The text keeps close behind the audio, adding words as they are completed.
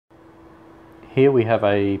Here we have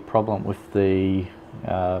a problem with the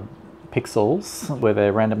pixels where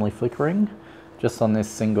they're randomly flickering just on this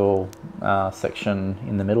single section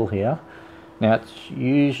in the middle here. Now it's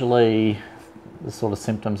usually the sort of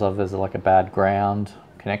symptoms of there's like a bad ground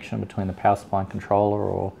connection between the power supply and controller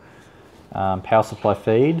or power supply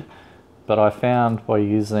feed, but I found by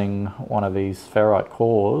using one of these Ferrite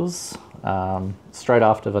cores straight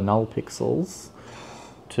after the null pixels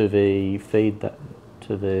to the feed that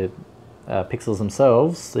to the pixels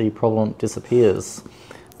themselves, the problem disappears.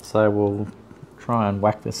 So we'll try and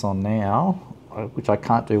whack this on now, which I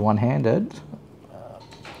can't do one-handed.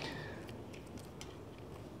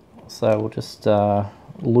 So we'll just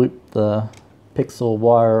loop the pixel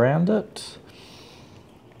wire around it.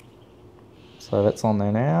 So that's on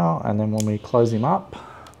there now, and then when we close him up,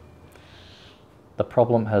 the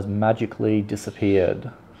problem has magically disappeared.